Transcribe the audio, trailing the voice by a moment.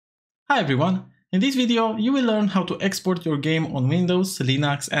Hi everyone! In this video you will learn how to export your game on Windows,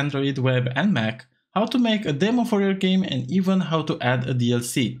 Linux, Android, web and Mac, how to make a demo for your game and even how to add a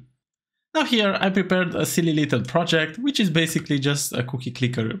DLC. Now here I prepared a silly little project which is basically just a cookie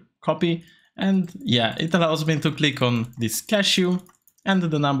clicker copy, and yeah, it allows me to click on this cashew and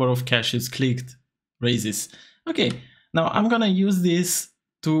the number of cashews clicked raises. Okay, now I'm gonna use this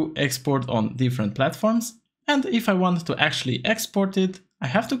to export on different platforms, and if I want to actually export it, I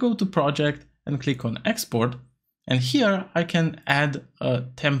have to go to project and click on export, and here I can add a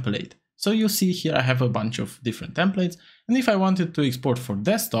template. So you see here I have a bunch of different templates, and if I wanted to export for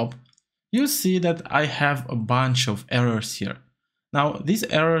desktop, you see that I have a bunch of errors here. Now these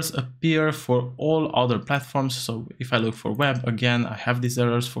errors appear for all other platforms, so if I look for web, again I have these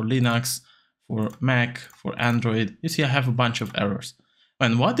errors for Linux, for Mac, for Android. You see I have a bunch of errors.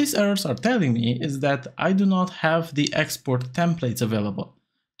 And what these errors are telling me is that I do not have the export templates available.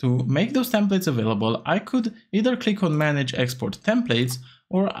 To make those templates available, I could either click on Manage Export Templates,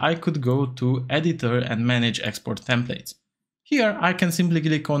 or I could go to Editor and Manage Export Templates. Here I can simply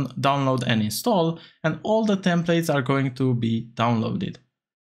click on Download and Install, and all the templates are going to be downloaded.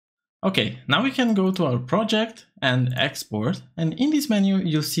 Okay, now we can go to our project and export, and in this menu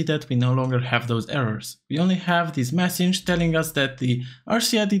you'll see that we no longer have those errors. We only have this message telling us that the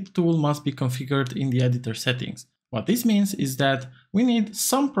rcedit tool must be configured in the editor settings. What this means is that we need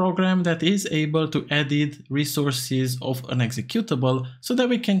some program that is able to edit resources of an executable so that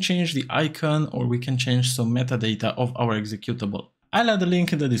we can change the icon or we can change some metadata of our executable. I'll add a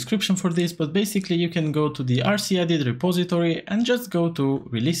link in the description for this, but basically you can go to the rcedit repository and just go to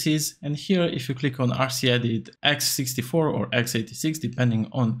releases, and here if you click on rcedit x64 or x86 depending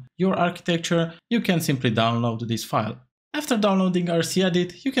on your architecture, you can simply download this file. After downloading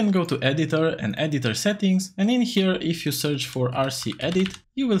rcedit, you can go to editor and editor settings, and in here if you search for rcedit,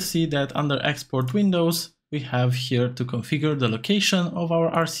 you will see that under export windows we have here to configure the location of our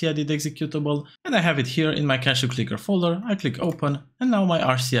rcedit executable, and I have it here in my cashew clicker folder. I click open, and now my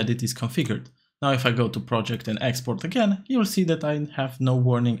rcedit is configured. Now if I go to project and export again, you will see that I have no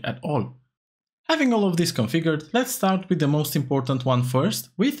warning at all. Having all of this configured, let's start with the most important one first,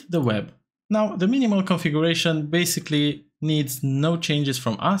 with the web. Now the minimal configuration basically needs no changes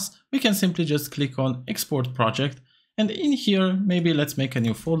from us. We can simply just click on export project, and in here maybe let's make a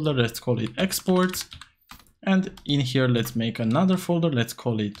new folder, let's call it exports. And in here, let's make another folder, let's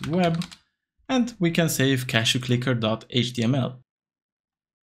call it web, and we can save cashewclicker.html.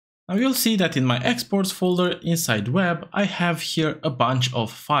 Now you'll see that in my exports folder inside web, I have here a bunch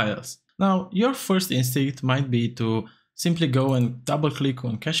of files. Now your first instinct might be to simply go and double click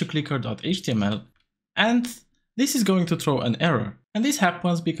on cashewclicker.html, and this is going to throw an error. And this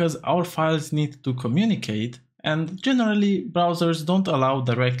happens because our files need to communicate, and generally browsers don't allow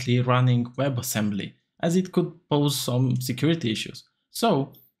directly running WebAssembly, as it could pose some security issues.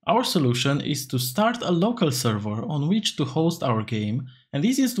 So our solution is to start a local server on which to host our game, and the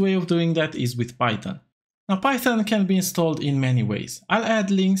easiest way of doing that is with Python. Now Python can be installed in many ways. I'll add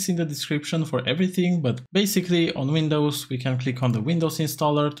links in the description for everything, but basically on Windows we can click on the Windows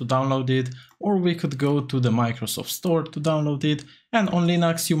installer to download it, or we could go to the Microsoft Store to download it, and on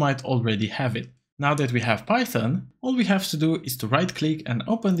Linux you might already have it. Now that we have Python, all we have to do is to right click and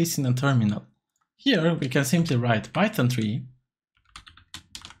open this in a terminal. Here we can simply write python3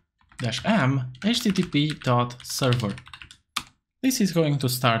 -m http.server. This is going to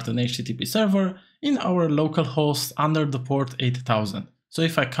start an HTTP server in our local host under the port 8000. So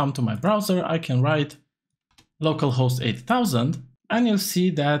if I come to my browser, I can write localhost 8000, and you'll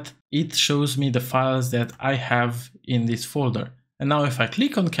see that it shows me the files that I have in this folder. And now if I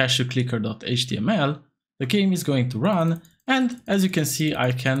click on cashewclicker.html, the game is going to run, and as you can see,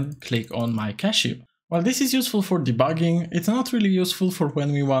 I can click on my cashew. While this is useful for debugging, it's not really useful for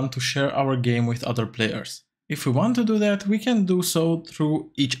when we want to share our game with other players. If we want to do that, we can do so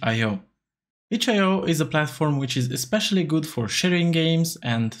through itch.io. itch.io is a platform which is especially good for sharing games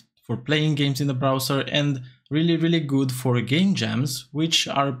and for playing games in the browser, and really good for game jams, which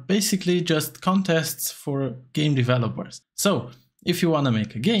are basically just contests for game developers. So if you want to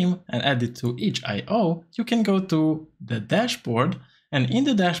make a game and add it to itch.io, you can go to the dashboard, and in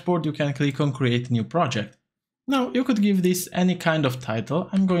the dashboard you can click on create new project. Now you could give this any kind of title.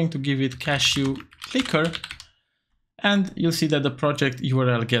 I'm going to give it cashew clicker, and you'll see that the project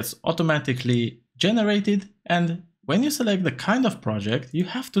URL gets automatically generated, and when you select the kind of project, you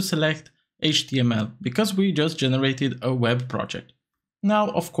have to select HTML because we just generated a web project. Now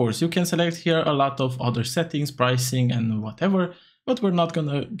of course you can select here a lot of other settings, pricing and whatever, but we're not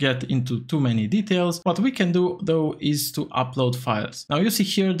gonna get into too many details. What we can do though is to upload files. Now you see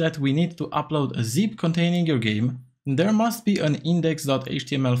here that we need to upload a zip containing your game. There must be an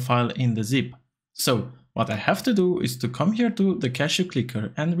index.html file in the zip. So what I have to do is to come here to the cashew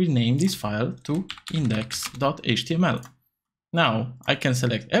clicker and rename this file to index.html. Now I can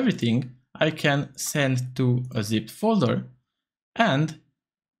select everything, I can send to a zipped folder, and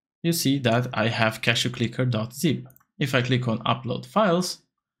you see that I have cashewclicker.zip. If I click on upload files,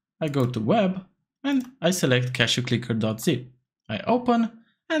 I go to web and I select cashewclicker.zip. I open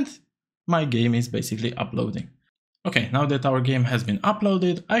and my game is basically uploading. Okay, now that our game has been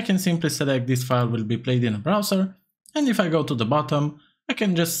uploaded, I can simply select this file will be played in a browser, and if I go to the bottom, I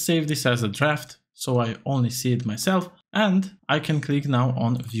can just save this as a draft, so I only see it myself, and I can click now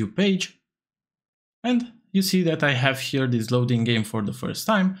on view page, and you see that I have here this loading game for the first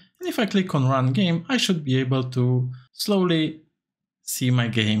time, and if I click on run game, I should be able to slowly see my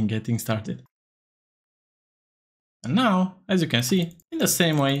game getting started. And now, as you can see, in the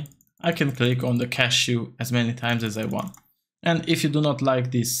same way, I can click on the cashew as many times as I want. And if you do not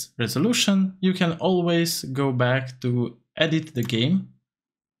like this resolution, you can always go back to edit the game.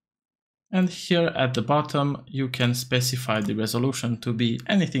 And here at the bottom, you can specify the resolution to be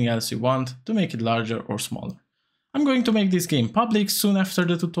anything else you want to make it larger or smaller. I'm going to make this game public soon after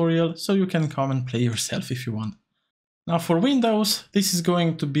the tutorial, so you can come and play yourself if you want. Now for Windows, this is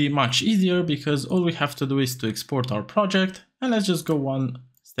going to be much easier because all we have to do is to export our project, and let's just go one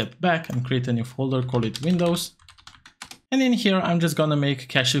step back and create a new folder, call it Windows. And in here, I'm just gonna make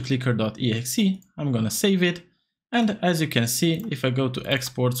cashewclicker.exe. I'm gonna save it. And as you can see, if I go to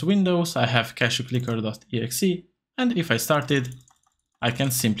exports Windows, I have cashewclicker.exe. And if I start it, I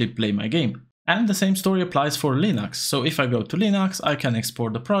can simply play my game. And the same story applies for Linux. So if I go to Linux, I can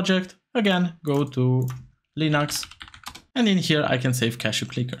export the project. Again, go to Linux. And in here, I can save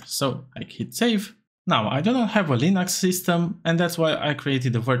cashewclicker. So I hit save. Now, I do not have a Linux system, and that's why I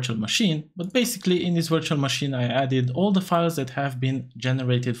created a virtual machine, but basically in this virtual machine I added all the files that have been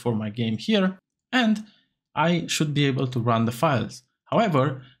generated for my game here, and I should be able to run the files.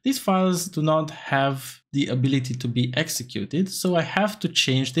 However, these files do not have the ability to be executed, so I have to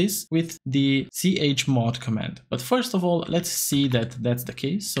change this with the chmod command. But first of all, let's see that that's the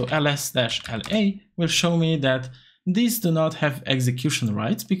case. So ls-la will show me that these do not have execution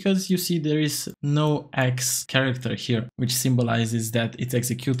rights because you see there is no X character here, which symbolizes that it's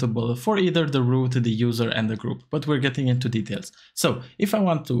executable for either the root, the user, and the group, but we're getting into details. So if I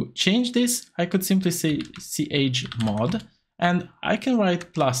want to change this, I could simply say chmod, and I can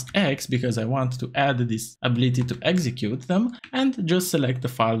write +X because I want to add this ability to execute them, and just select the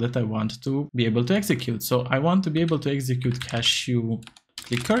file that I want to be able to execute. So I want to be able to execute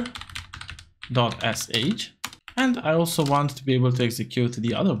cashewclicker.sh. And I also want to be able to execute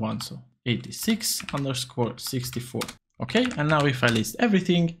the other one, so 86_64. Okay, and now if I list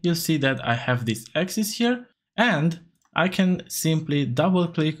everything, you'll see that I have this axis here, and I can simply double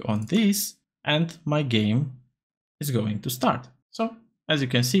click on this, and my game is going to start. So as you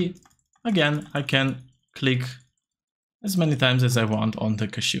can see, again, I can click as many times as I want on the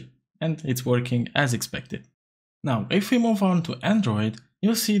cashew, and it's working as expected. Now, if we move on to Android,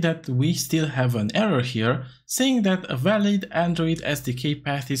 you'll see that we still have an error here saying that a valid Android SDK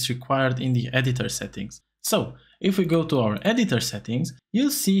path is required in the editor settings. So if we go to our editor settings, you'll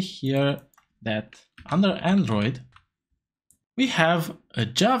see here that under Android, we have a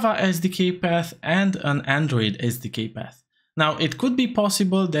Java SDK path and an Android SDK path. Now, it could be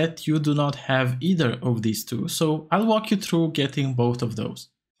possible that you do not have either of these two, so I'll walk you through getting both of those.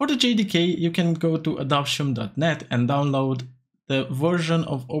 For the JDK, you can go to adoption.net and download the version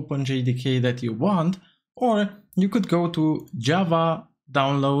of OpenJDK that you want, or you could go to Java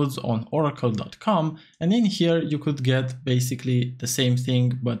downloads on oracle.com, and in here you could get basically the same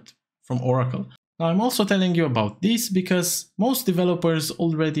thing but from Oracle. Now I'm also telling you about this because most developers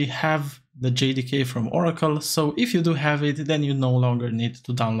already have the JDK from Oracle, so if you do have it, then you no longer need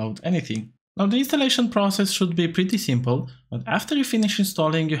to download anything. Now the installation process should be pretty simple, but after you finish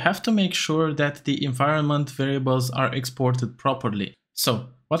installing, you have to make sure that the environment variables are exported properly. So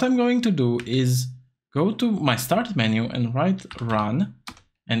what I'm going to do is go to my start menu and write run,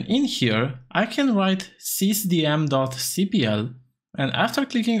 and in here I can write sysdm.cpl, and after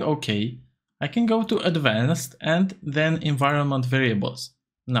clicking OK, I can go to advanced and then environment variables.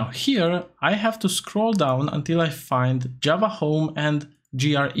 Now here I have to scroll down until I find Java home and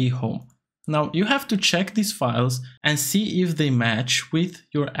GRE home. Now you have to check these files and see if they match with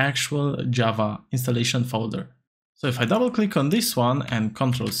your actual Java installation folder. So if I double click on this one and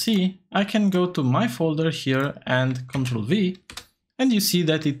Ctrl C, I can go to my folder here and Ctrl V, and you see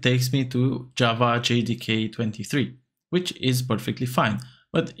that it takes me to Java JDK 23, which is perfectly fine.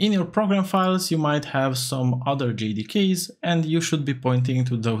 But in your program files, you might have some other JDKs, and you should be pointing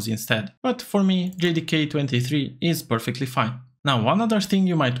to those instead. But for me, JDK 23 is perfectly fine. Now, one other thing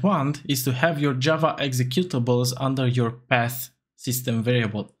you might want is to have your Java executables under your path system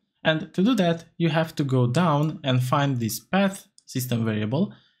variable. And to do that, you have to go down and find this path system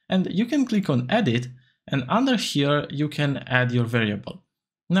variable, and you can click on edit, and under here you can add your variable.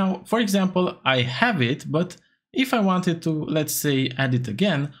 Now, for example, I have it, but if I wanted to, let's say, add it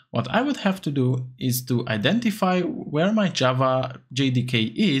again, what I would have to do is to identify where my Java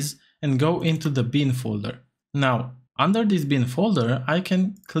JDK is and go into the bin folder. Now, under this bin folder, I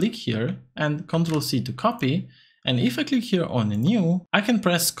can click here and Ctrl C to copy. And if I click here on new, I can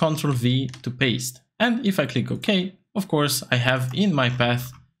press Ctrl V to paste. And if I click OK, of course, I have in my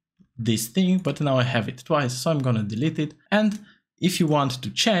path this thing, but now I have it twice, so I'm gonna delete it. And if you want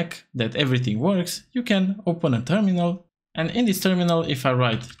to check that everything works, you can open a terminal. And in this terminal, if I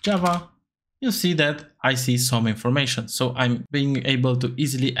write Java, you'll see that I see some information. So I'm being able to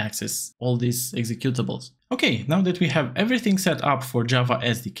easily access all these executables. Okay, now that we have everything set up for Java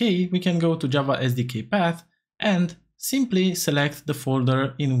SDK, we can go to Java SDK path and simply select the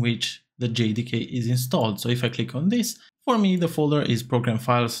folder in which the JDK is installed. So if I click on this, for me, the folder is program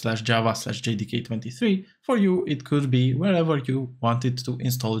files/java/jdk23. For you, it could be wherever you wanted to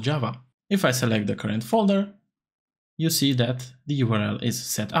install Java. If I select the current folder, you see that the URL is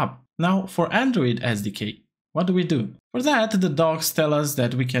set up. Now for Android SDK, what do we do? For that, the docs tell us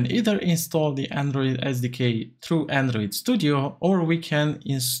that we can either install the Android SDK through Android Studio, or we can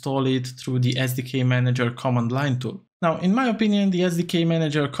install it through the SDK Manager command line tool. Now, in my opinion, the SDK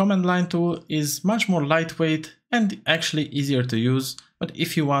Manager command line tool is much more lightweight and actually easier to use. But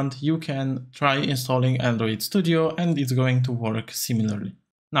if you want, you can try installing Android Studio and it's going to work similarly.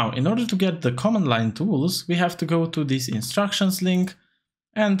 Now, in order to get the command line tools, we have to go to this instructions link.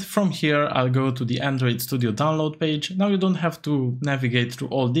 And from here, I'll go to the Android Studio download page. Now you don't have to navigate through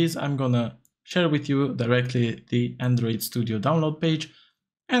all these. I'm gonna share with you directly the Android Studio download page.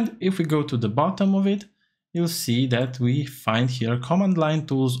 And if we go to the bottom of it, you'll see that we find here command line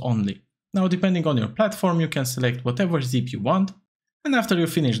tools only. Now, depending on your platform, you can select whatever zip you want. And after you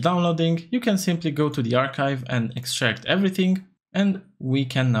finish downloading, you can simply go to the archive and extract everything. And we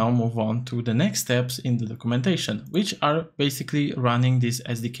can now move on to the next steps in the documentation, which are basically running this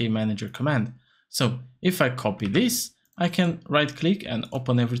SDK Manager command. So if I copy this, I can right click and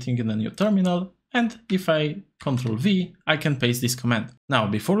open everything in a new terminal. And if I Ctrl V, I can paste this command. Now,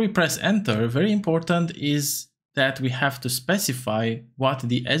 before we press enter, very important is that we have to specify what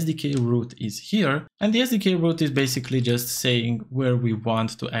the SDK root is here. And the SDK root is basically just saying where we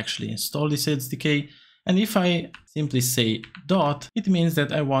want to actually install this SDK. And if I simply say dot, it means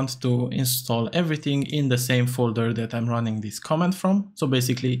that I want to install everything in the same folder that I'm running this command from. So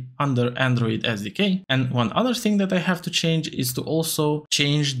basically under Android SDK. And one other thing that I have to change is to also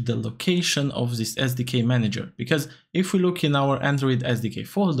change the location of this SDK manager. Because if we look in our Android SDK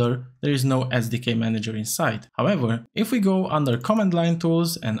folder, there is no SDK manager inside. However, if we go under command line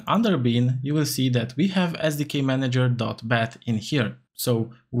tools and under bin, you will see that we have SDK manager.bat in here.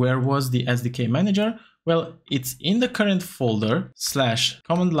 So where was the SDK manager? Well, it's in the current folder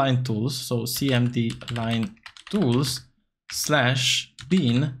 /command line tools, so cmd line tools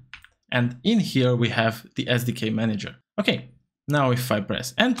 /bin, and in here we have the SDK manager. Okay, now if I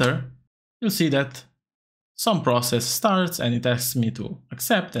press enter, you'll see that some process starts and it asks me to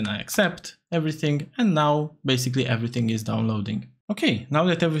accept, and I accept everything, and now basically everything is downloading. Okay, now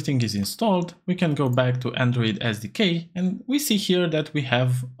that everything is installed, we can go back to Android SDK, and we see here that we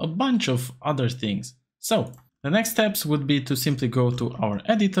have a bunch of other things. So the next steps would be to simply go to our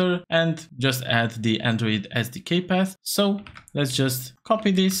editor and just add the Android SDK path. So let's just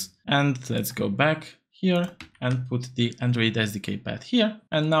copy this and let's go back here and put the Android SDK path here.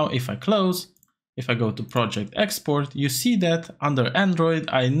 And now if I close, if I go to project export, you see that under Android,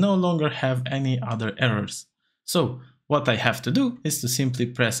 I no longer have any other errors. So what I have to do is to simply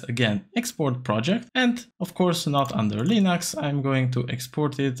press again export project, and of course not under Linux, I'm going to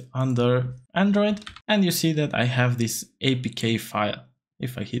export it under Android, and you see that I have this APK file.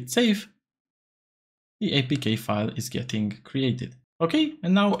 If I hit save, the APK file is getting created. Okay,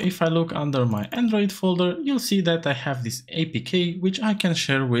 and now if I look under my Android folder, you'll see that I have this APK which I can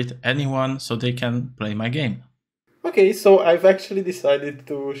share with anyone so they can play my game. Okay, so I've actually decided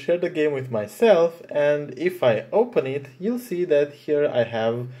to share the game with myself, and if I open it, you'll see that here I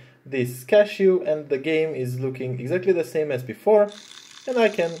have this cashew and the game is looking exactly the same as before, and I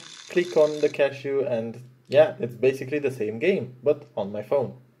can click on the cashew and Yeah, it's basically the same game, but on my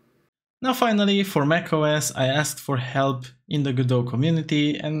phone. Now finally, for macOS, I asked for help in the Godot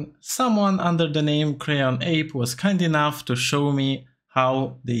community, and someone under the name Crayon Ape was kind enough to show me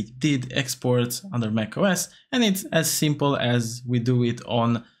how they did exports under macOS, and it's as simple as we do it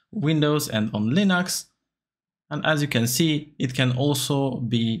on Windows and on Linux. And as you can see, it can also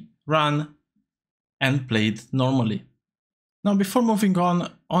be run and played normally. Now, before moving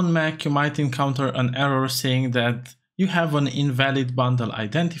on Mac, you might encounter an error saying that you have an invalid bundle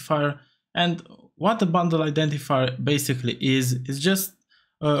identifier. And what the bundle identifier basically is just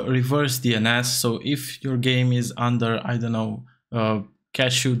a reverse DNS. So if your game is under, I don't know,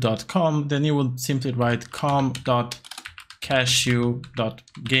 cashew.com, then you would simply write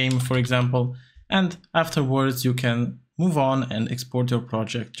com.cashew.game, for example. And afterwards, you can move on and export your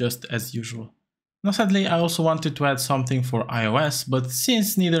project just as usual. Now sadly, I also wanted to add something for iOS, but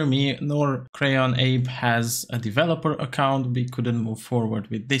since neither me nor Crayon Ape has a developer account, we couldn't move forward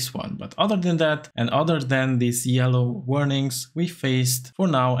with this one. But other than that, and other than these yellow warnings, we faced, for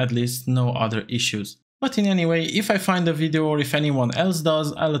now at least, no other issues. But in any way, if I find a video or if anyone else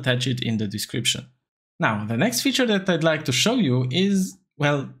does, I'll attach it in the description. Now, the next feature that I'd like to show you is,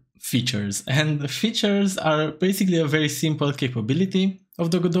 well, features. And the features are basically a very simple capability of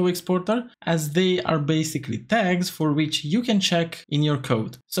the Godot exporter, as they are basically tags for which you can check in your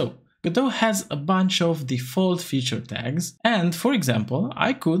code. So Godot has a bunch of default feature tags, and for example,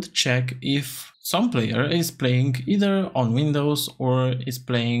 I could check if some player is playing either on Windows or is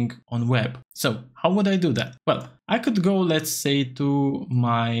playing on web. So how would I do that? Well, I could go, let's say, to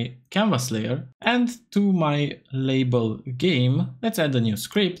my canvas layer and to my label game. Let's add a new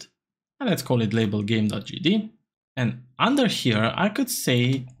script and let's call it label game.gd. And under here, I could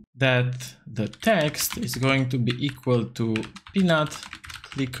say that the text is going to be equal to peanut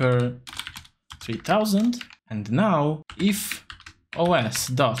clicker 3000. And now if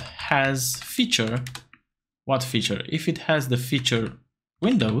os.has feature, what feature? If it has the feature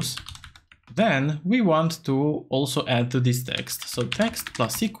Windows, then we want to also add to this text. So text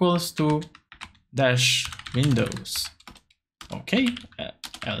plus equals to dash Windows. Okay,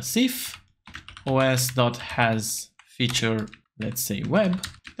 else if os.has feature, let's say web,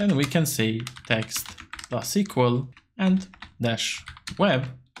 then we can say text plus equal and dash web.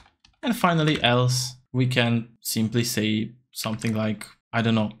 And finally, else, we can simply say something like, I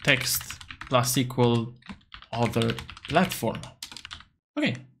don't know, text plus equal other platform.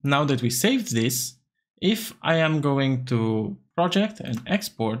 Okay, now that we saved this, if I am going to project and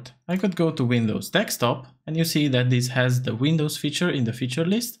export, I could go to Windows Desktop, and you see that this has the Windows feature in the feature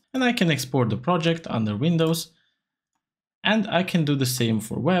list, and I can export the project under Windows, and I can do the same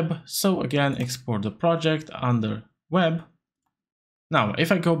for web. So again, export the project under web. Now,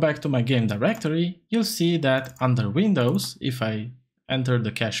 if I go back to my game directory, you'll see that under Windows, if I enter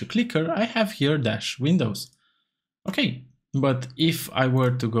the Cashew clicker, I have here dash Windows. Okay, but if I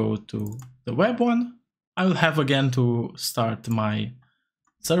were to go to the web one, I will have again to start my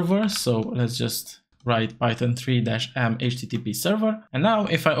server. So let's just write python 3-m http server. And now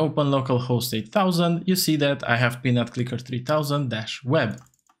if I open localhost 8000, you see that I have peanut clicker 3000-web.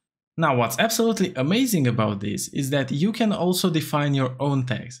 Now what's absolutely amazing about this is that you can also define your own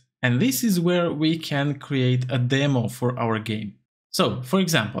tags. And this is where we can create a demo for our game. So, for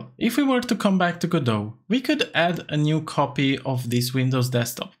example, if we were to come back to Godot, we could add a new copy of this Windows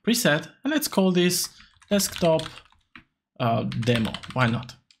Desktop preset, and let's call this desktop demo. Why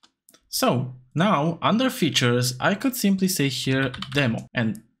not? So now under features, I could simply say here demo.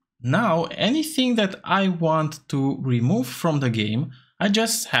 And now anything that I want to remove from the game, I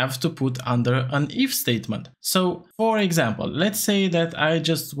just have to put under an if statement. So for example, let's say that I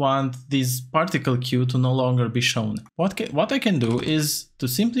just want this particle queue to no longer be shown. What I can do is to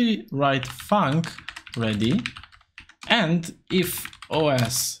simply write func ready, and if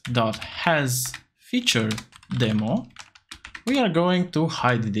os.has feature demo, we are going to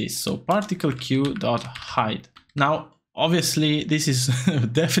hide this. So particle queue.hide. Now, obviously, this is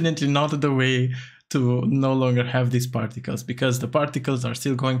definitely not the way to no longer have these particles, because the particles are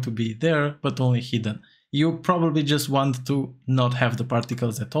still going to be there, but only hidden. You probably just want to not have the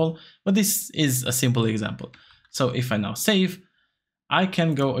particles at all, but this is a simple example. So if I now save, I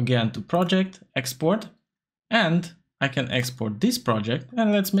can go again to project, export, and I can export this project,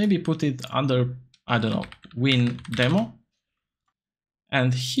 and let's maybe put it under, I don't know, win demo.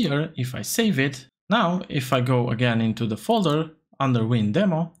 And here, if I save it, now if I go again into the folder under win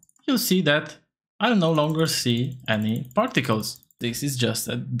demo, you'll see that I'll no longer see any particles. This is just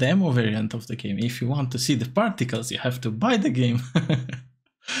a demo variant of the game. If you want to see the particles, you have to buy the game.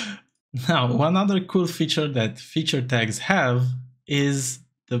 Now, one other cool feature that feature tags have is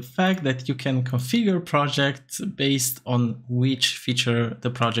the fact that you can configure projects based on which feature the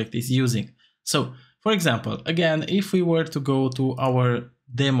project is using. So, for example, again, if we were to go to our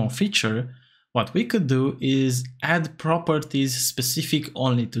demo feature, what we could do is add properties specific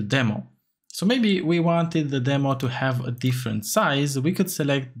only to demo. So maybe we wanted the demo to have a different size. We could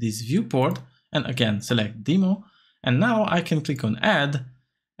select this viewport and again select demo. And now I can click on add,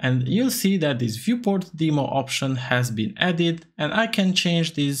 and you'll see that this viewport demo option has been added, and I can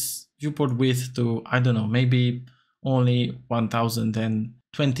change this viewport width to, I don't know, maybe only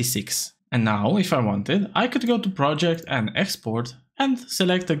 1026. And now if I wanted, I could go to project and export and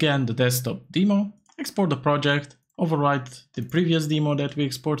select again the desktop demo, export the project, overwrite the previous demo that we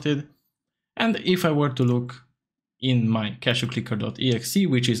exported. And if I were to look in my cashewclicker.exe,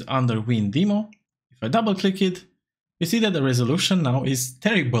 which is under Win demo, if I double click it, you see that the resolution now is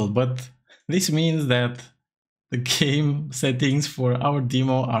terrible, but this means that the game settings for our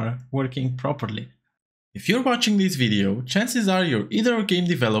demo are working properly. If you're watching this video, chances are you're either a game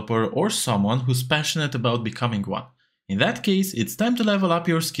developer or someone who's passionate about becoming one. In that case, it's time to level up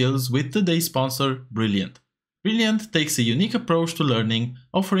your skills with today's sponsor, Brilliant. Brilliant takes a unique approach to learning,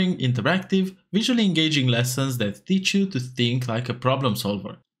 offering interactive, visually engaging lessons that teach you to think like a problem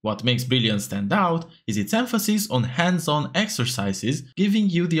solver. What makes Brilliant stand out is its emphasis on hands-on exercises, giving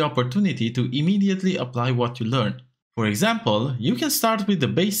you the opportunity to immediately apply what you learn. For example, you can start with the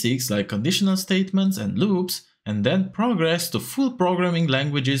basics like conditional statements and loops, and then progress to full programming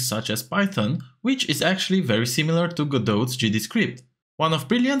languages such as Python, which is actually very similar to Godot's GDScript. One of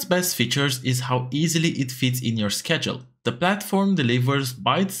Brilliant's best features is how easily it fits in your schedule. The platform delivers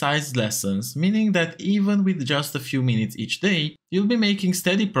bite-sized lessons, meaning that even with just a few minutes each day, you'll be making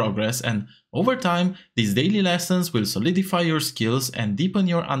steady progress, and over time, these daily lessons will solidify your skills and deepen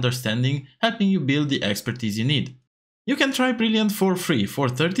your understanding, helping you build the expertise you need. You can try Brilliant for free for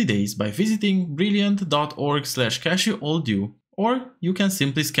 30 days by visiting brilliant.org/cashewalldue, or you can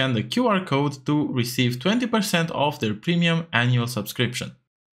simply scan the QR code to receive 20% off their premium annual subscription.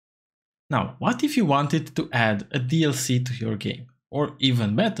 Now, what if you wanted to add a DLC to your game? Or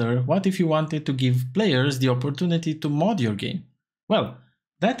even better, what if you wanted to give players the opportunity to mod your game? Well,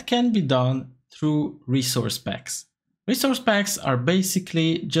 that can be done through resource packs. Resource packs are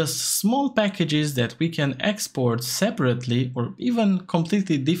basically just small packages that we can export separately or even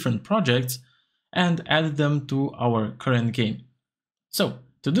completely different projects and add them to our current game. So,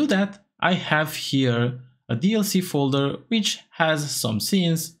 to do that, I have here a DLC folder which has some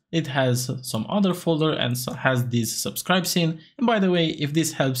scenes, it has some other folder and has this subscribe scene. And by the way, if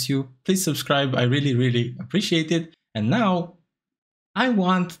this helps you, please subscribe, I really appreciate it. And now, I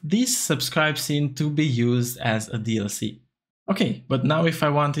want this subscribe scene to be used as a DLC. Okay, but now if I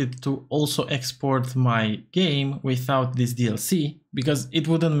wanted to also export my game without this DLC, because it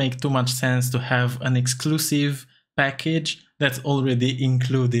wouldn't make too much sense to have an exclusive package that's already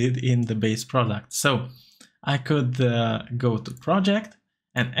included in the base product. So I could go to project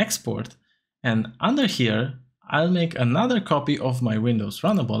and export, and under here I'll make another copy of my Windows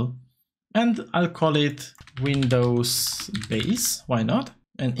runnable and I'll call it Windows base, why not?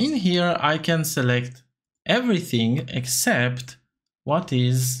 And in here I can select everything except what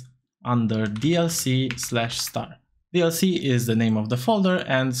is under DLC/star. DLC is the name of the folder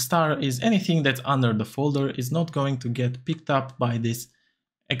and star is anything that's under the folder is not going to get picked up by this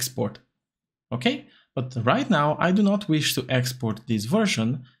export. Okay, but right now I do not wish to export this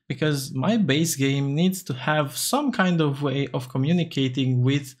version because my base game needs to have some kind of way of communicating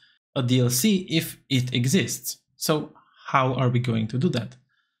with a DLC if it exists. So how are we going to do that?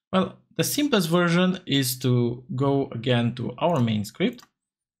 Well, the simplest version is to go again to our main script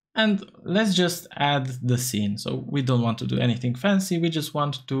and let's just add the scene. So we don't want to do anything fancy, we just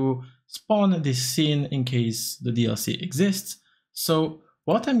want to spawn this scene in case the DLC exists. So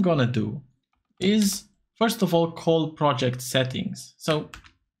what I'm gonna do is first of all call project settings. So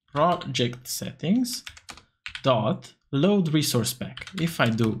project settings dot load resource pack. If I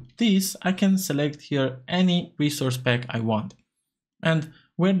do this, I can select here any resource pack I want. And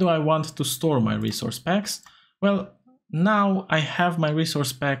where do I want to store my resource packs? Well, now I have my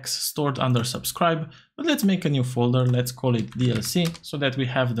resource packs stored under subscribe, but let's make a new folder. Let's call it DLC so that we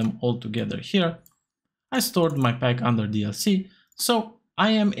have them all together here. I stored my pack under DLC, so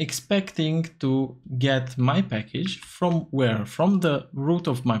I am expecting to get my package from where? From the root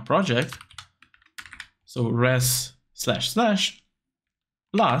of my project. So res //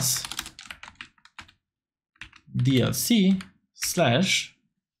 plus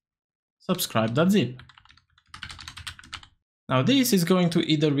DLC/subscribe.zip. Now this is going to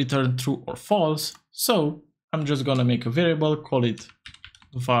either return true or false, so I'm just gonna make a variable, call it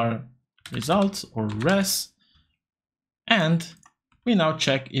var results or res, and we now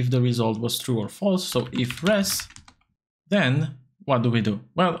check if the result was true or false. So if res, then what do?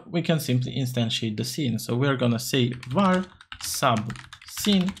 Well, we can simply instantiate the scene. So we're gonna say var sub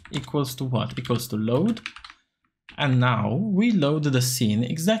scene equals to what? Equals to load. And now we load the scene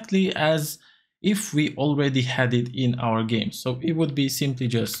exactly as if we already had it in our game. So it would be simply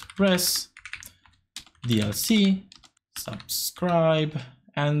just res DLC subscribe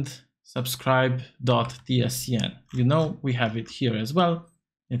and subscribe.tscn. You know, we have it here as well.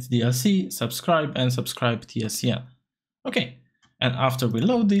 It's DLC subscribe and subscribe tscn. Okay, and after we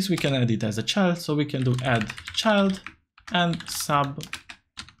load this, we can add it as a child. So we can do add child and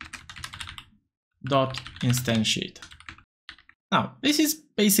sub.instantiate. Now, this is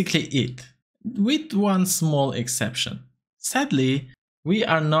basically it, with one small exception. Sadly, we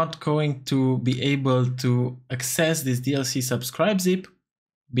are not going to be able to access this DLC subscribe zip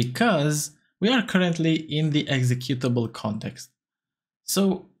because we are currently in the executable context.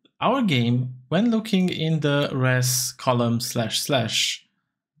 So our game, when looking in the res column /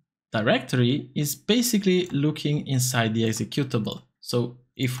 directory, is basically looking inside the executable. So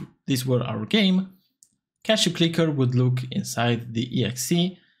if this were our game, Cashew Clicker would look inside the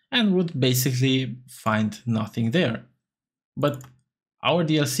exe and would basically find nothing there. But our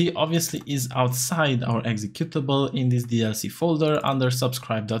DLC obviously is outside our executable in this DLC folder under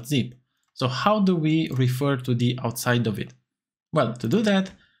subscribe.zip. So how do we refer to the outside of it? Well, to do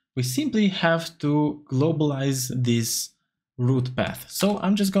that, we simply have to globalize this root path. So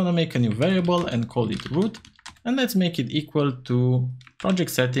I'm just gonna make a new variable and call it root, and let's make it equal to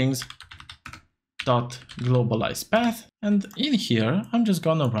project settings dot globalize path, and in here I'm just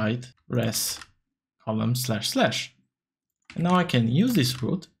gonna write res column / and now I can use this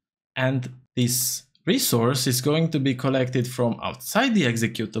root, and this resource is going to be collected from outside the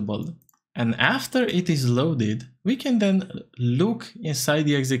executable, and after it is loaded we can then look inside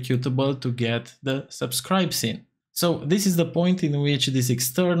the executable to get the subscribe scene. So this is the point in which this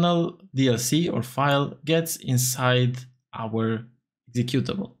external DLC or file gets inside our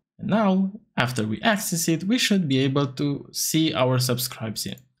executable. And now, after we access it, we should be able to see our subscribe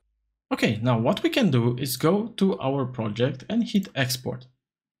scene. Okay, now what we can do is go to our project and hit export.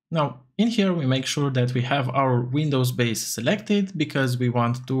 Now, in here we make sure that we have our Windows base selected because we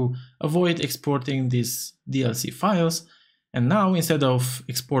want to avoid exporting these DLC files. And now, instead of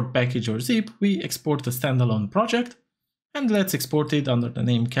export package or zip, we export a standalone project, and let's export it under the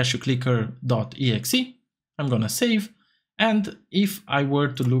name cashewclicker.exe. I'm gonna save. And if I were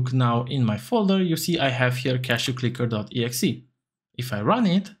to look now in my folder, you see I have here cashewclicker.exe. If I run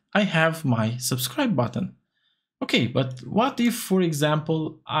it, I have my subscribe button. Okay, but what if, for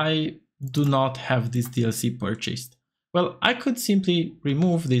example, I do not have this DLC purchased? Well, I could simply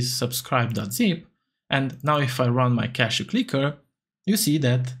remove this subscribe.zip, and now if I run my Cashew Clicker, you see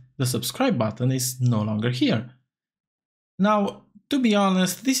that the subscribe button is no longer here. Now, to be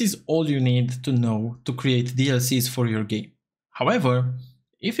honest, this is all you need to know to create DLCs for your game. However,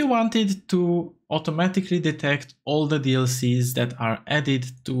 if you wanted to automatically detect all the DLCs that are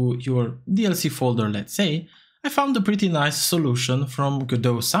added to your DLC folder, let's say, I found a pretty nice solution from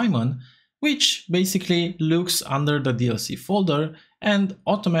Godot Simon, which basically looks under the DLC folder and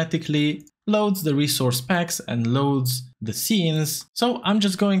automatically loads the resource packs and loads the scenes. So I'm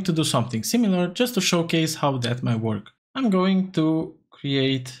just going to do something similar just to showcase how that might work. I'm going to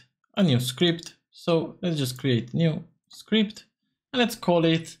create a new script. So let's just create new script and let's call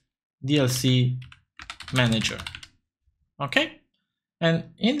it DLC manager. Okay.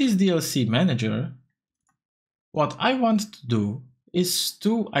 And in this DLC manager, what I want to do is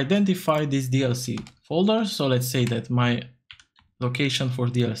to identify this DLC folder. So let's say that my location for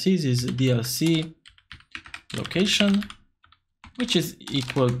DLCs is DLC location, which is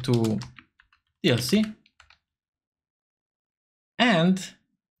equal to DLC. And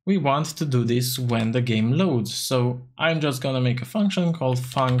we want to do this when the game loads. So I'm just gonna make a function called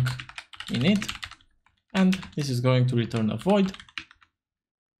func_init, and this is going to return a void.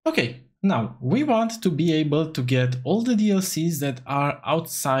 Okay, now we want to be able to get all the DLCs that are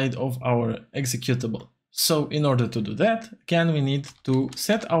outside of our executable. So in order to do that, again, we need to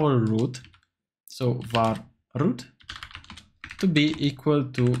set our root, so var root, to be equal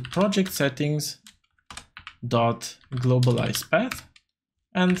to project settings dot globalize path,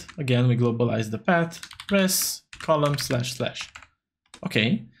 and again we globalize the path res column //.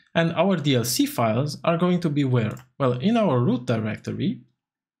 Okay, and our DLC files are going to be where? Well, in our root directory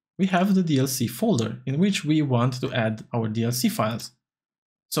we have the DLC folder in which we want to add our DLC files.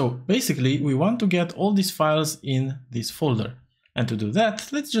 So basically we want to get all these files in this folder. And to do that,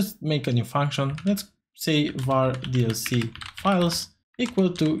 let's just make a new function. Let's say var DLC files equal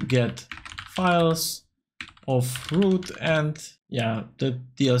to get files of root and the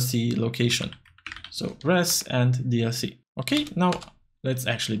DLC location. So res and DLC. Okay, now let's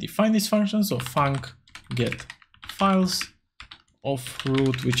actually define this function. So func get files of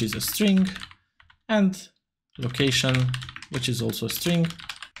root, which is a string, and location, which is also a string.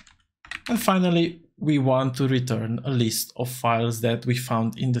 And finally, we want to return a list of files that we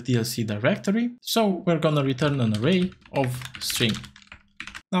found in the DLC directory. So we're gonna return an array of string.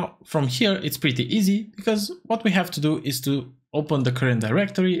 Now from here, it's pretty easy because what we have to do is to open the current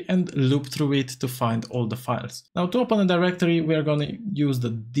directory and loop through it to find all the files. Now to open a directory, we're gonna use the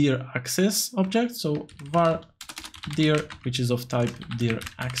dir access object. So var dir, which is of type dir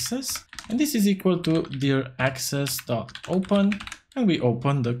access, and this is equal to dir access.open, and we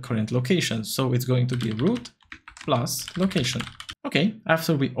open the current location. So it's going to be root plus location. Okay,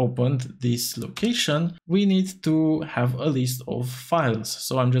 after we opened this location, we need to have a list of files.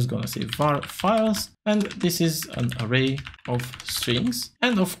 So I'm just gonna say var files, and this is an array of strings.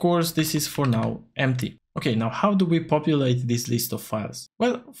 And of course, this is for now empty. Okay, now how do we populate this list of files?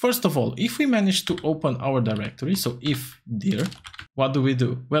 Well, first of all, if we manage to open our directory, so if dir, what do?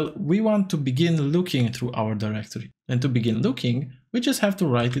 Well, we want to begin looking through our directory. And to begin looking, we just have to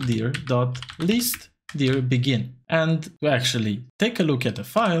write dir.list dir begin. And to actually take a look at a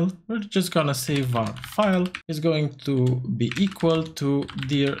file, we're just gonna say var file is going to be equal to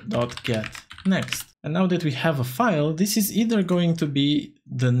dir.get next. And now that we have a file, this is either going to be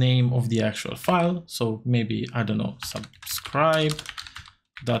the name of the actual file, so maybe, I don't know,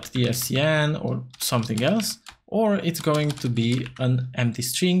 subscribe.tscn or something else, or it's going to be an empty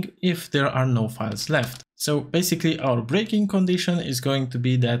string if there are no files left. So basically our breaking condition is going to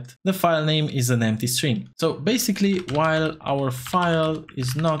be that the file name is an empty string. So basically, while our file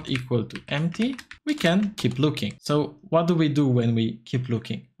is not equal to empty, we can keep looking. So what do we do when we keep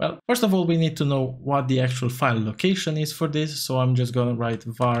looking? Well, first of all, we need to know what the actual file location is for this. So I'm just going to write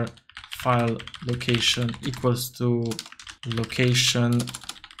var file location equals to location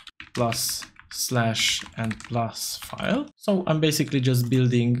plus slash and plus file. So I'm basically just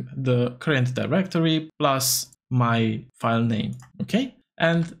building the current directory plus my file name. Okay.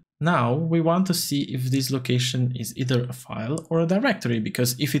 And now we want to see if this location is either a file or a directory,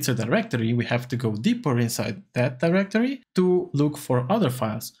 because if it's a directory, we have to go deeper inside that directory to look for other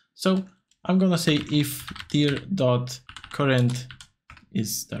files. So I'm going to say if dir.current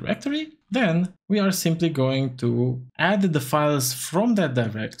is directory, then we are simply going to add the files from that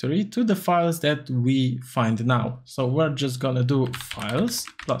directory to the files that we find now. So we're just going to do files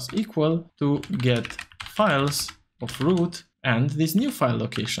plus equal to get files of root and this new file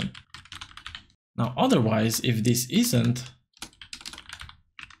location. Now, otherwise, if this isn't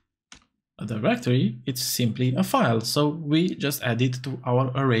a directory, it's simply a file. So we just add it to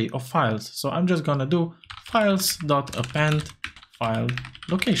our array of files. So I'm just gonna do files.append file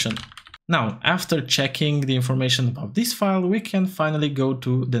location. Now, after checking the information about this file, we can finally go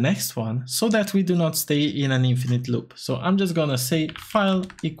to the next one so that we do not stay in an infinite loop. So I'm just gonna say file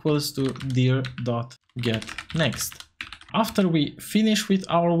equals to dir.get next. After we finish with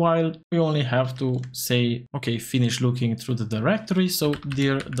our while, we only have to say, okay, finish looking through the directory. So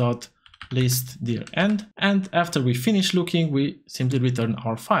dir.list dir end. And after we finish looking, we simply return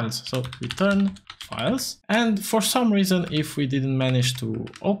our files. So return files. And for some reason, if we didn't manage to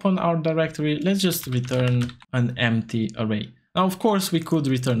open our directory, let's just return an empty array. Now, of course, we could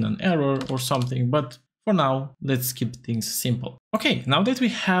return an error or something, but for now, let's keep things simple. Okay, now that we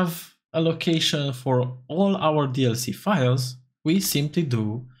have a location for all our DLC files, we simply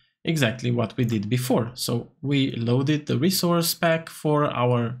do exactly what we did before. So we loaded the resource pack for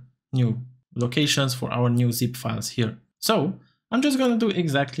our new locations, for our new zip files here. So I'm just going to do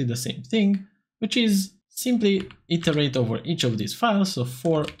exactly the same thing, which is simply iterate over each of these files. So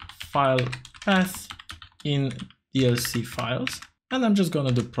for file path in DLC files, and I'm just going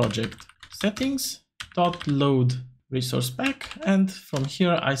to do project settings dot load resource pack, and from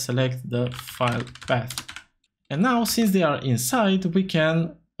here I select the file path. And now, since they are inside, we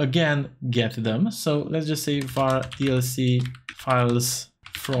can again get them. So let's just say var DLC files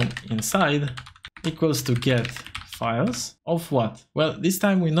from inside equals to get files of what? Well, this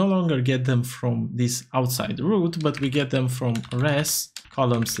time we no longer get them from this outside root, but we get them from res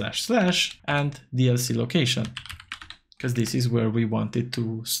column / and DLC location, because this is where we wanted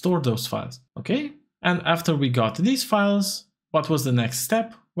to store those files. Okay. And after we got these files, what was the next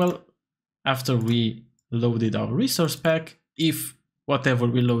step? Well, after we loaded our resource pack, if whatever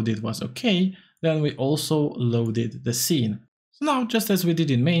we loaded was okay, then we also loaded the scene. So now, just as we did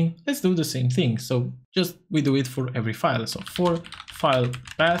in main, let's do the same thing. So just we do it for every file. So for file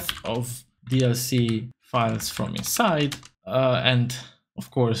path of DLC files from inside, and of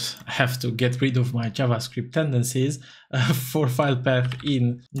course, I have to get rid of my JavaScript tendencies for file path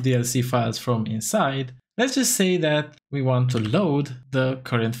in DLC files from inside. Let's just say that we want to load the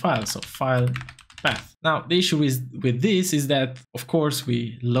current file, so file path. Now, the issue with this is that, of course,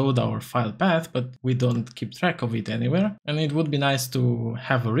 we load our file path, but we don't keep track of it anywhere. And it would be nice to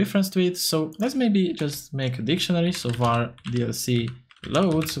have a reference to it. So let's maybe just make a dictionary. So var DLC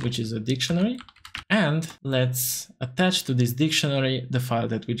loads, which is a dictionary. And let's attach to this dictionary the file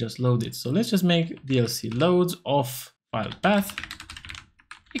that we just loaded. So let's just make DLC loads of file path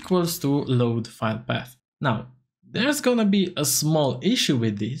equals to load file path. Now, there's gonna be a small issue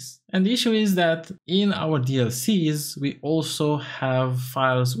with this. And the issue is that in our DLCs, we also have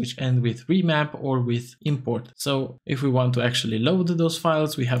files which end with remap or with import. So if we want to actually load those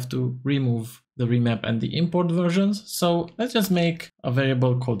files, we have to remove the remap and the import versions. So let's just make a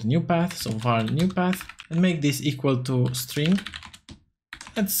variable called new path. So var new path and make this equal to string.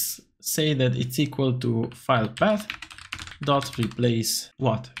 Let's say that it's equal to file path dot replace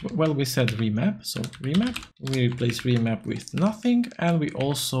what? Well, we said remap, so remap. We replace remap with nothing, and we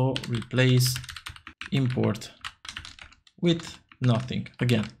also replace import with nothing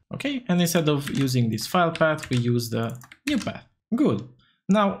again. Okay, and instead of using this file path, we use the new path. Good.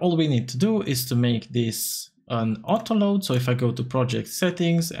 Now all we need to do is to make this an auto load. So if I go to project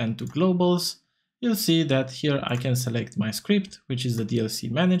settings and to globals, you'll see that here I can select my script, which is the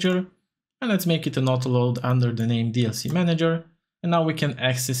DLC manager. And let's make it an auto load under the name DLC manager. And now we can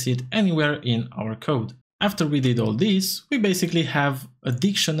access it anywhere in our code. After we did all this, we basically have a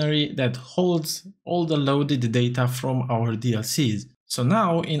dictionary that holds all the loaded data from our DLCs. So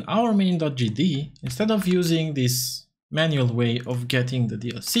now in our main.gd, instead of using this manual way of getting the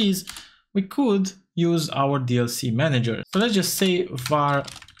DLCs, we could use our DLC manager. So let's just say var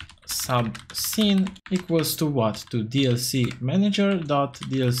sub scene equals to what? To DLC manager dot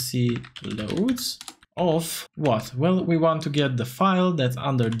DLC loads of what? Well, we want to get the file that's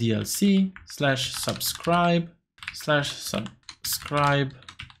under DLC slash subscribe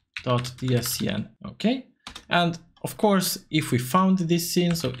dot dscn. Okay, and of course, if we found this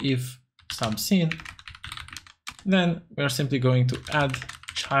scene, so if sub scene, then we are simply going to add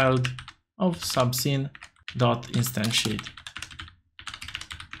child of sub scene dot instantiate.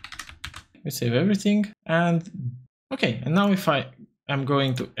 We save everything and okay, and now if I am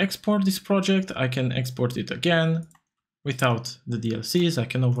going to export this project, I can export it again without the DLCs. I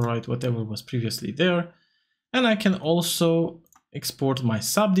can overwrite whatever was previously there, and I can also export my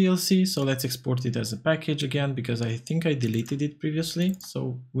sub DLC. So let's export it as a package again, because I think I deleted it previously.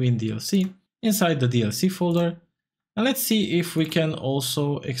 So win DLC inside the DLC folder, and let's see if we can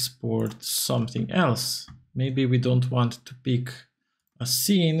also export something else. Maybe we don't want to pick a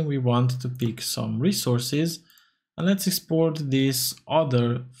scene, we want to pick some resources, and let's export this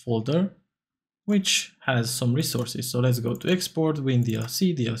other folder which has some resources. So let's go to export, win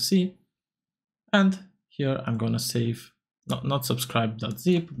DLC, and here I'm gonna save not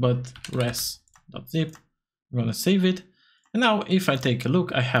subscribe.zip but res.zip. I'm gonna save it, and now if I take a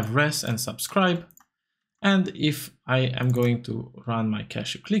look, I have res and subscribe, and if I am going to run my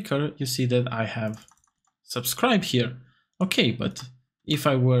cashew clicker, you see that I have subscribe here. Okay, but if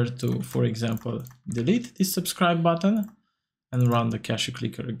I were to, for example, delete this subscribe button and run the cashew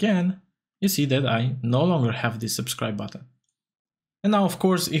clicker again, you see that I no longer have this subscribe button. And now, of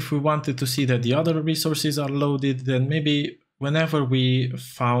course, if we wanted to see that the other resources are loaded, then maybe whenever we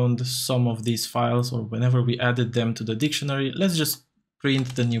found some of these files or whenever we added them to the dictionary, let's just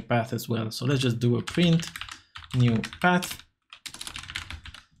print the new path as well. So let's just do a print new path.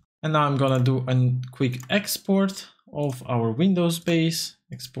 And now I'm gonna do a quick export of our Windows base,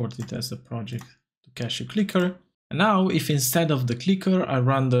 export it as a project to cashew clicker. And now if instead of the clicker I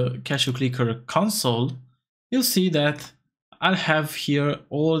run the cashew clicker console, you'll see that I'll have here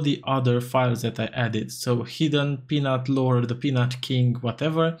all the other files that I added. So hidden, peanut lore, the peanut king,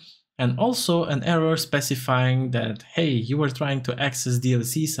 whatever, and also an error specifying that, hey, you were trying to access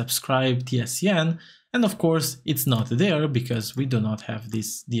DLC subscribe tscn, and of course it's not there because we do not have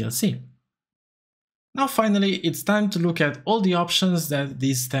this DLC. Now finally, it's time to look at all the options that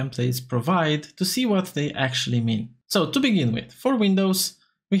these templates provide to see what they actually mean. So to begin with, for Windows,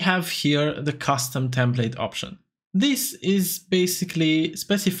 we have here the custom template option. This is basically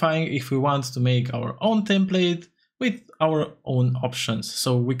specifying if we want to make our own template, with our own options.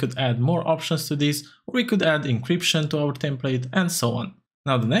 So we could add more options to this, or we could add encryption to our template and so on.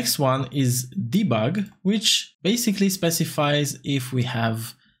 Now the next one is debug, which basically specifies if we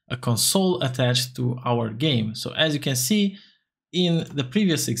have a console attached to our game. So as you can see, in the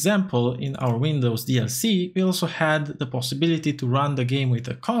previous example, in our Windows DLC, we also had the possibility to run the game with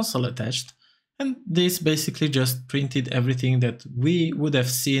a console attached, and this basically just printed everything that we would have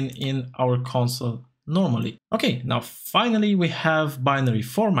seen in our console normally. Okay, now finally we have binary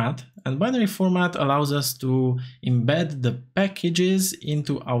format, and binary format allows us to embed the packages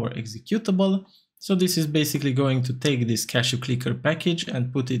into our executable. So this is basically going to take this cashew clicker package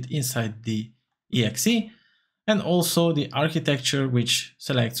and put it inside the exe, and also the architecture, which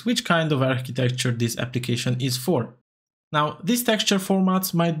selects which kind of architecture this application is for. Now, these texture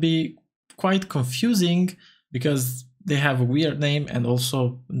formats might be quite confusing because they have a weird name and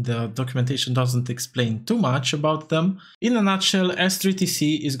also the documentation doesn't explain too much about them. In a nutshell,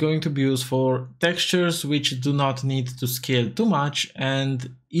 s3tc is going to be used for textures which do not need to scale too much,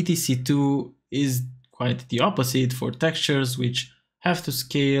 and etc2 is quite the opposite, for textures which have to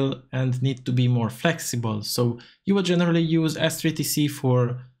scale and need to be more flexible. So you would generally use s3tc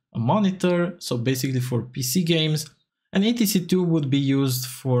for a monitor, so basically for PC games, and etc2 would be used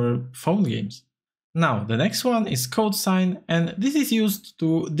for phone games. Now, the next one is code sign, and this is used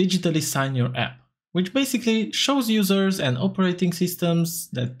to digitally sign your app, which basically shows users and operating systems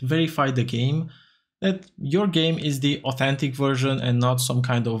that verify the game that your game is the authentic version and not some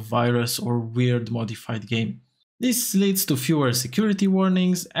kind of virus or weird modified game. This leads to fewer security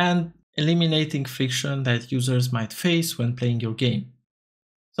warnings and eliminating friction that users might face when playing your game.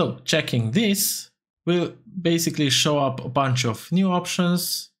 So checking this will basically show up a bunch of new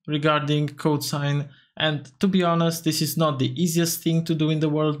options regarding code sign, and to be honest, this is not the easiest thing to do in the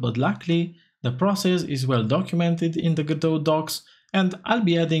world, but luckily the process is well documented in the Godot docs, and I'll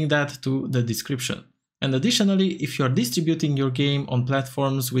be adding that to the description. And additionally, if you're distributing your game on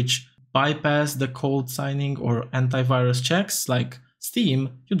platforms which bypass the code signing or antivirus checks like Steam,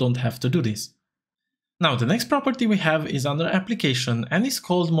 you don't have to do this. Now, the next property we have is under application and is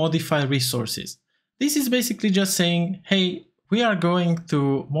called modify resources. This is basically just saying, hey, we are going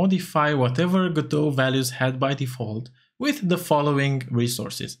to modify whatever Godot values had by default with the following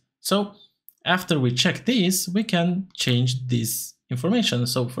resources. So after we check this, we can change this information.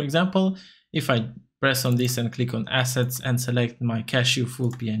 So for example, if I press on this and click on assets and select my cashew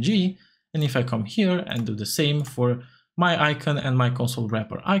full PNG, and if I come here and do the same for my icon and my console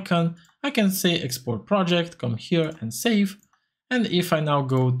wrapper icon, I can say export project, come here and save. And if I now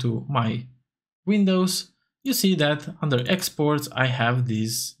go to my Windows, you see that under exports, I have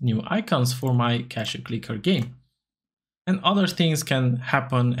these new icons for my cashew clicker game. And other things can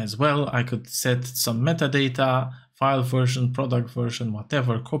happen as well. I could set some metadata, file version, product version,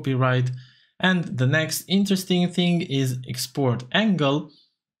 whatever, copyright. And the next interesting thing is export angle.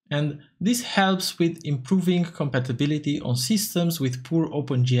 And this helps with improving compatibility on systems with poor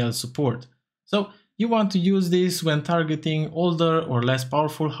OpenGL support. So you want to use this when targeting older or less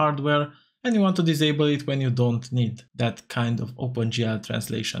powerful hardware, and you want to disable it when you don't need that kind of OpenGL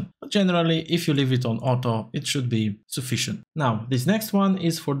translation. But generally, if you leave it on auto, it should be sufficient. Now, this next one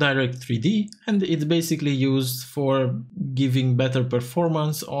is for Direct 3D, and it's basically used for giving better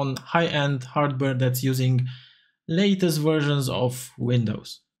performance on high-end hardware that's using latest versions of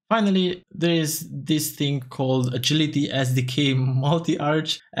Windows. Finally, there is this thing called Agility SDK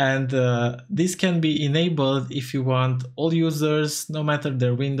multi-arch, and this can be enabled if you want all users, no matter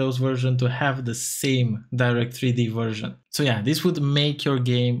their Windows version, to have the same Direct 3D version. So yeah, this would make your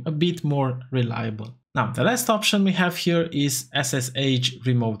game a bit more reliable. Now, the last option we have here is SSH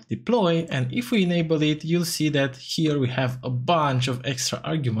remote deploy, and if we enable it, you'll see that here we have a bunch of extra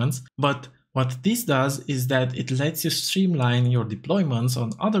arguments, but what this does is that it lets you streamline your deployments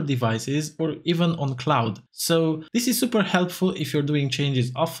on other devices or even on cloud. So this is super helpful if you're doing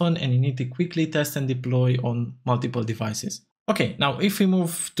changes often and you need to quickly test and deploy on multiple devices. Okay, now if we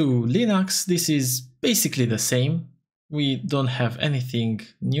move to Linux, this is basically the same. We don't have anything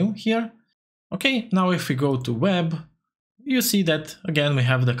new here. Okay, now if we go to web, you see that again we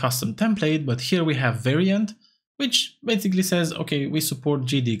have the custom template, but here we have variant, which basically says, okay, we support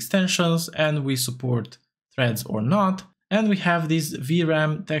GD extensions and we support threads or not. And we have this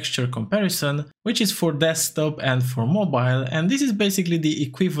VRAM texture comparison, which is for desktop and for mobile. And this is basically the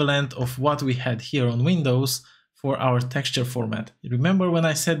equivalent of what we had here on Windows for our texture format. Remember when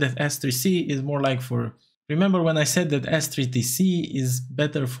I said that S3C is more like for, remember when I said that S3TC is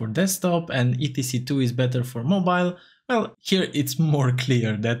better for desktop and ETC2 is better for mobile? Well, here it's more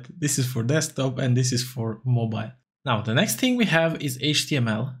clear that this is for desktop and this is for mobile. Now, the next thing we have is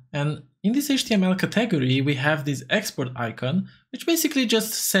HTML, and in this HTML category, we have this export icon, which basically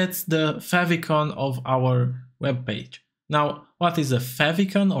just sets the favicon of our web page. Now, what is a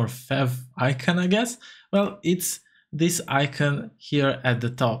favicon or fav icon, I guess? Well, it's this icon here at the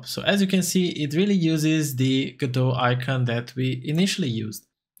top. So as you can see, it really uses the Godot icon that we initially used.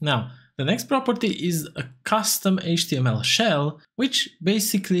 Now, the next property is a custom HTML shell, which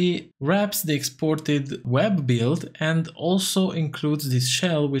basically wraps the exported web build and also includes this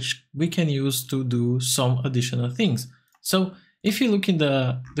shell, which we can use to do some additional things. So if you look in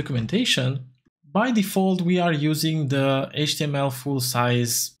the documentation, by default, we are using the HTML full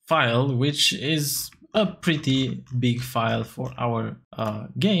size file, which is a pretty big file for our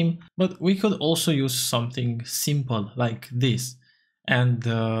game, but we could also use something simple like this. And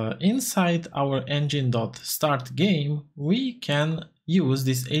inside our engine.startGame, we can use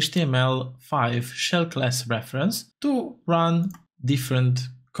this HTML5 shell class reference to run different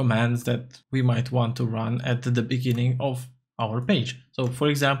commands that we might want to run at the beginning of our page. So for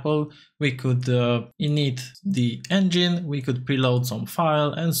example, we could init the engine, we could preload some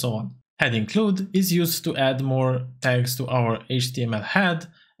file and so on. Head include is used to add more tags to our HTML head,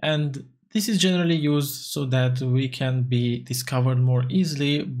 and this is generally used so that we can be discovered more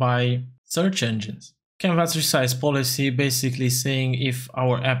easily by search engines. Canvas resize policy basically saying if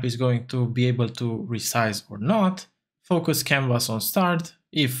our app is going to be able to resize or not. Focus canvas on start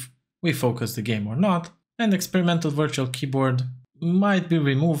if we focus the game or not. And experimental virtual keyboard might be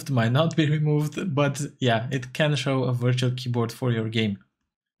removed, might not be removed, but yeah, it can show a virtual keyboard for your game.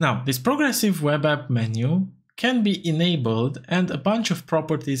 Now, this progressive web app menu can be enabled and a bunch of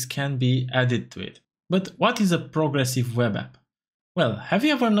properties can be added to it. But what is a progressive web app? Well, have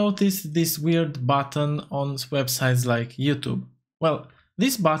you ever noticed this weird button on websites like YouTube? Well,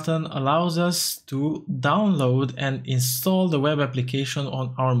 this button allows us to download and install the web application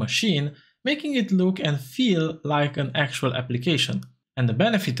on our machine, making it look and feel like an actual application. And the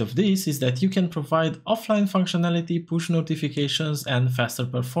benefit of this is that you can provide offline functionality, push notifications, and faster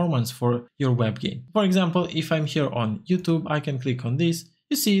performance for your web game. For example, if I'm here on YouTube, I can click on this.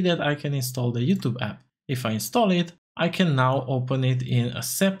 You see that I can install the YouTube app. If I install it, I can now open it in a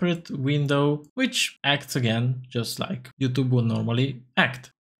separate window, which acts again just like YouTube would normally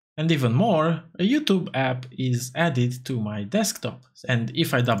act. And even more, a YouTube app is added to my desktop. And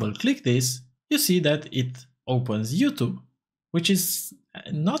if I double click this, you see that it opens YouTube, which is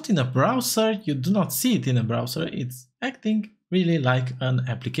not in a browser. You do not see it in a browser. It's acting really like an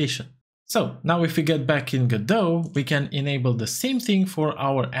application. So now if we get back in Godot, we can enable the same thing for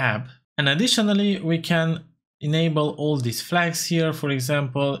our app. And additionally, we can enable all these flags here. For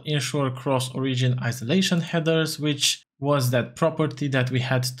example, ensure cross-origin isolation headers, which was that property that we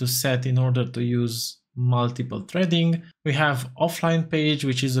had to set in order to use multiple threading. We have offline page,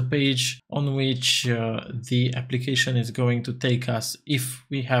 which is a page on which the application is going to take us if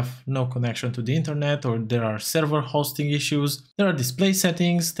we have no connection to the internet or there are server hosting issues. There are display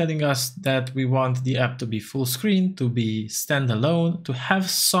settings telling us that we want the app to be full screen, to be standalone, to have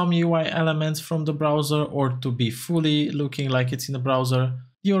some UI elements from the browser, or to be fully looking like it's in the browser.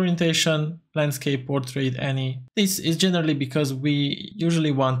 The orientation, landscape, portrait, any. This is generally because we usually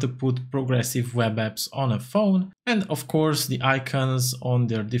want to put progressive web apps on a phone, and of course the icons on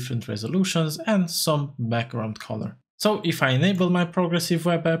their different resolutions and some background color. So if I enable my progressive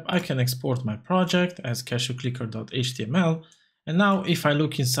web app, I can export my project as cashewclicker.html. And now if I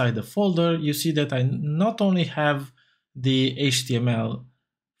look inside the folder, you see that I not only have the HTML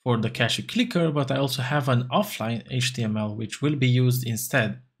for the Cashew Clicker, but I also have an offline HTML which will be used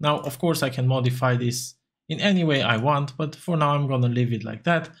instead. Now, of course, I can modify this in any way I want, but for now I'm gonna leave it like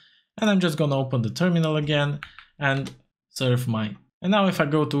that. And I'm just gonna open the terminal again and serve mine. And now if I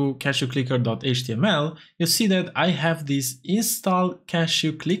go to cashewclicker.html, you see that I have this install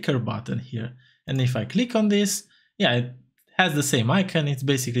Cashew Clicker button here. And if I click on this, yeah, it has the same icon. It's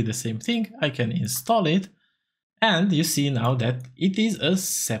basically the same thing. I can install it. And you see now that it is a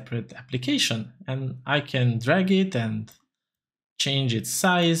separate application, and I can drag it and change its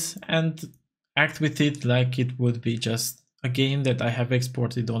size and act with it like it would be just a game that I have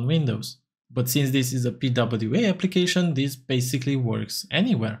exported on Windows. But since this is a PWA application, this basically works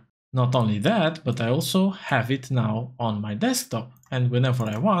anywhere. Not only that, but I also have it now on my desktop. And whenever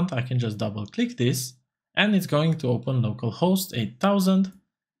I want, I can just double click this and it's going to open localhost 8000.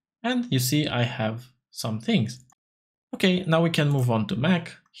 And you see I have some things. Okay, now we can move on to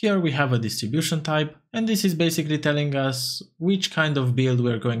Mac. Here we have a distribution type, and this is basically telling us which kind of build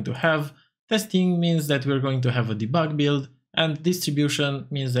we're going to have. Testing means that we're going to have a debug build. And distribution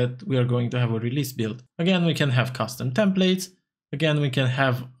means that we are going to have a release build. Again, we can have custom templates. Again, we can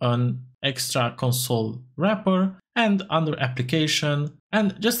have an extra console wrapper, and under application.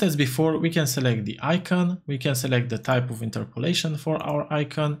 And just as before, we can select the icon. We can select the type of interpolation for our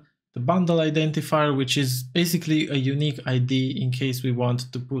icon, the bundle identifier, which is basically a unique ID in case we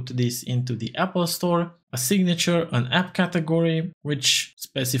want to put this into the Apple Store, a signature, an app category, which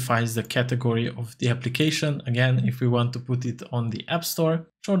specifies the category of the application. Again, if we want to put it on the App Store,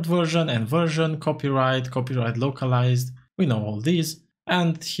 short version and version, copyright localized, we know all these.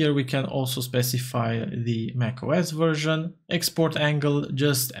 And here we can also specify the macOS version. Export angle,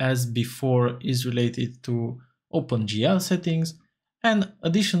 just as before, is related to OpenGL settings. And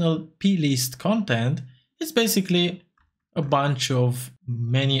additional plist content is basically a bunch of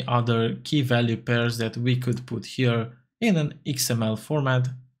many other key value pairs that we could put here in an XML format,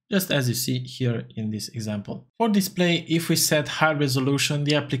 just as you see here in this example. For display, if we set high resolution,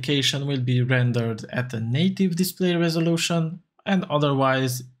 the application will be rendered at a native display resolution, and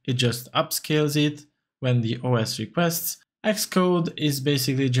otherwise it just upscales it when the OS requests. Xcode is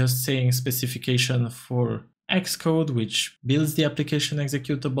basically just saying specification for Xcode, which builds the application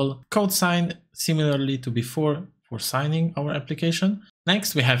executable. Code sign, similarly to before, for signing our application.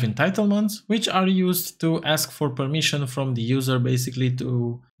 Next, we have entitlements, which are used to ask for permission from the user, basically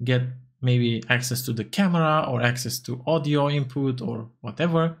to get maybe access to the camera or access to audio input or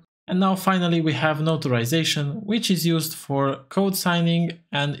whatever. And now finally we have notarization, which is used for code signing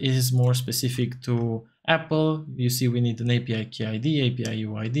and is more specific to Apple. You see we need an API key ID, API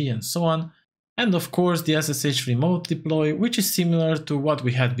UID, and so on. And of course the SSH remote deploy, which is similar to what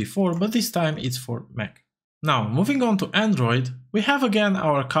we had before, but this time it's for Mac. Now moving on to Android, we have again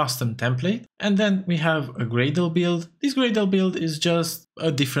our custom template, and then we have a Gradle build. This Gradle build is just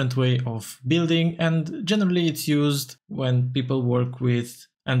a different way of building, and generally it's used when people work with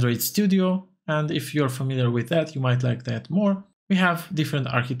Android Studio, and if you're familiar with that, you might like that more. We have different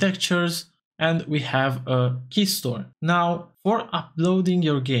architectures, and we have a key store. Now, for uploading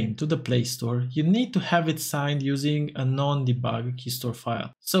your game to the Play Store, you need to have it signed using a non-debug key store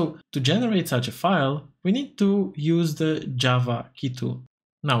file. So to generate such a file, we need to use the Java key tool.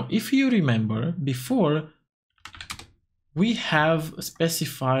 Now, if you remember before, we have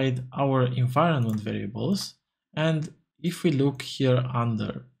specified our environment variables, and if we look here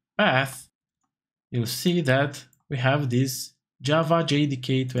under path, you'll see that we have this Java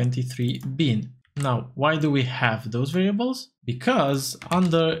JDK23 bin. Now, why do we have those variables? Because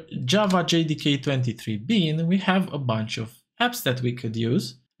under Java JDK23 bin, we have a bunch of apps that we could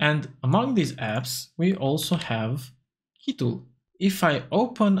use. And among these apps, we also have keytool. If I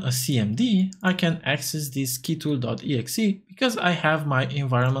open a CMD, I can access this keytool.exe because I have my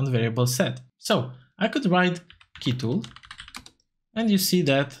environment variable set. So I could write keytool, and you see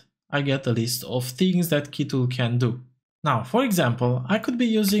that I get a list of things that keytool can do. Now, for example, I could be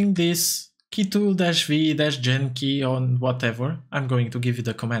using this keytool-v-gen key on whatever. I'm going to give you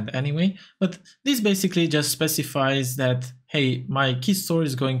the command anyway, but this basically just specifies that, hey, my key store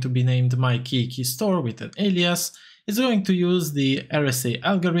is going to be named my key store with an alias. It's going to use the RSA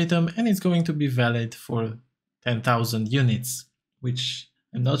algorithm, and it's going to be valid for 10,000 units, which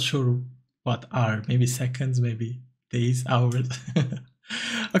I'm not sure what are, maybe seconds, maybe days, hours.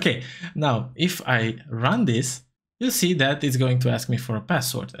 Okay, now if I run this, you'll see that it's going to ask me for a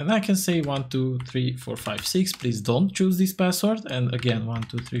password, and I can say 1, 2, 3, 4, 5, 6. Please don't choose this password. And again, 1,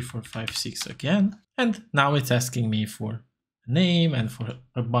 2, 3, 4, 5, 6 again. And now it's asking me for a name and for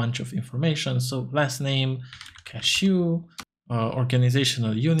a bunch of information. So last name, cashew,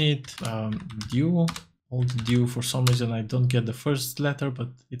 organizational unit, due, old due. For some reason I don't get the first letter, but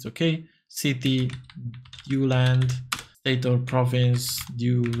it's okay. City, due land, state or province,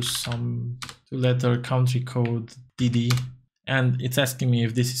 due, some two-letter, country code, DD, and it's asking me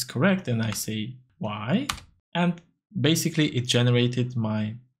if this is correct, and I say why, and basically it generated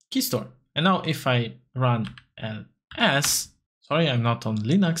my key store. And now if I run ls, sorry, I'm not on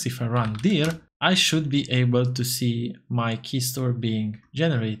Linux, if I run dir, I should be able to see my key store being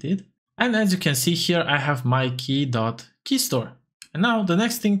generated. And as you can see here, I have my key.keystore. And now the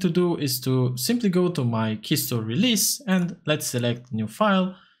next thing to do is to simply go to my keystore release, and let's select new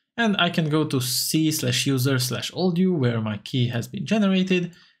file, and I can go to c/user/oldview where my key has been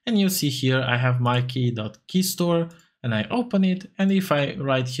generated, and you see here I have my key.keystore, and I open it, and if I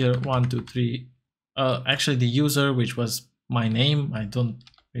write here 1, 2, 3, actually the user, which was my name, I don't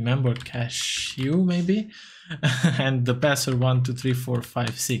remember, cashew maybe, and the password 1, 2, 3, 4,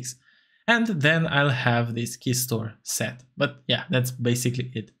 5, 6. And then I'll have this key store set. But yeah, that's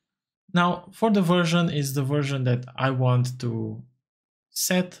basically it. Now, for the version is the version that I want to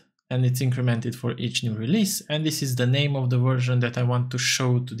set, and it's incremented for each new release. And this is the name of the version that I want to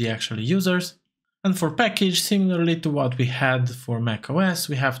show to the actual users. And for package, similarly to what we had for macOS,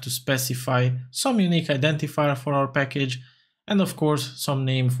 we have to specify some unique identifier for our package, and of course some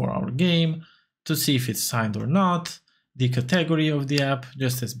name for our game to see if it's signed or not, the category of the app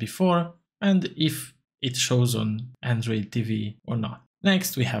just as before, and if it shows on Android TV or not.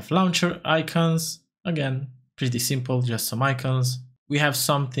 Next we have launcher icons, again pretty simple, just some icons. We have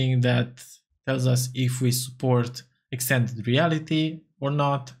something that tells us if we support extended reality or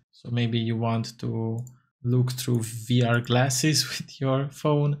not. So maybe you want to look through VR glasses with your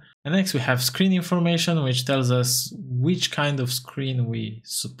phone. And next we have screen information, which tells us which kind of screen we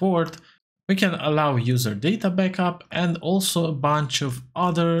support. We can allow user data backup and also a bunch of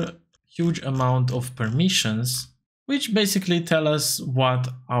other huge amount of permissions, which basically tell us what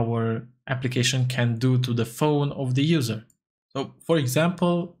our application can do to the phone of the user. So for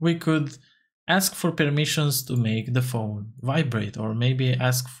example, we could ask for permissions to make the phone vibrate, or maybe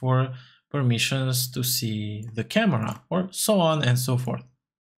ask for permissions to see the camera, or so on and so forth.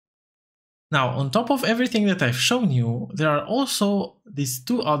 Now, on top of everything that I've shown you, there are also these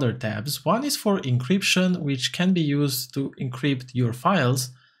two other tabs. One is for encryption, which can be used to encrypt your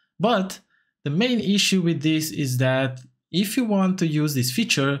files, but the main issue with this is that if you want to use this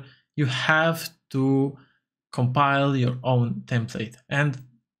feature, you have to compile your own template. And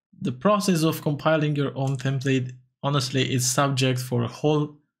the process of compiling your own template, honestly, is subject for a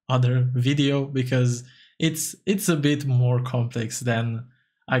whole other video, because it's a bit more complex than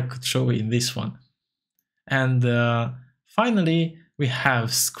I could show in this one. And finally, we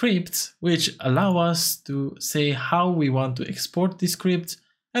have scripts, which allow us to say how we want to export the scripts.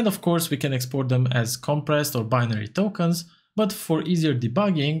 And of course, we can export them as compressed or binary tokens. But for easier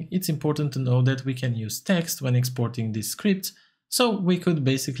debugging, it's important to know that we can use text when exporting these scripts. So we could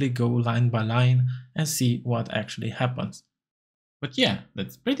basically go line by line and see what actually happens. But yeah,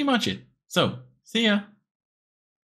 that's pretty much it. So, see ya!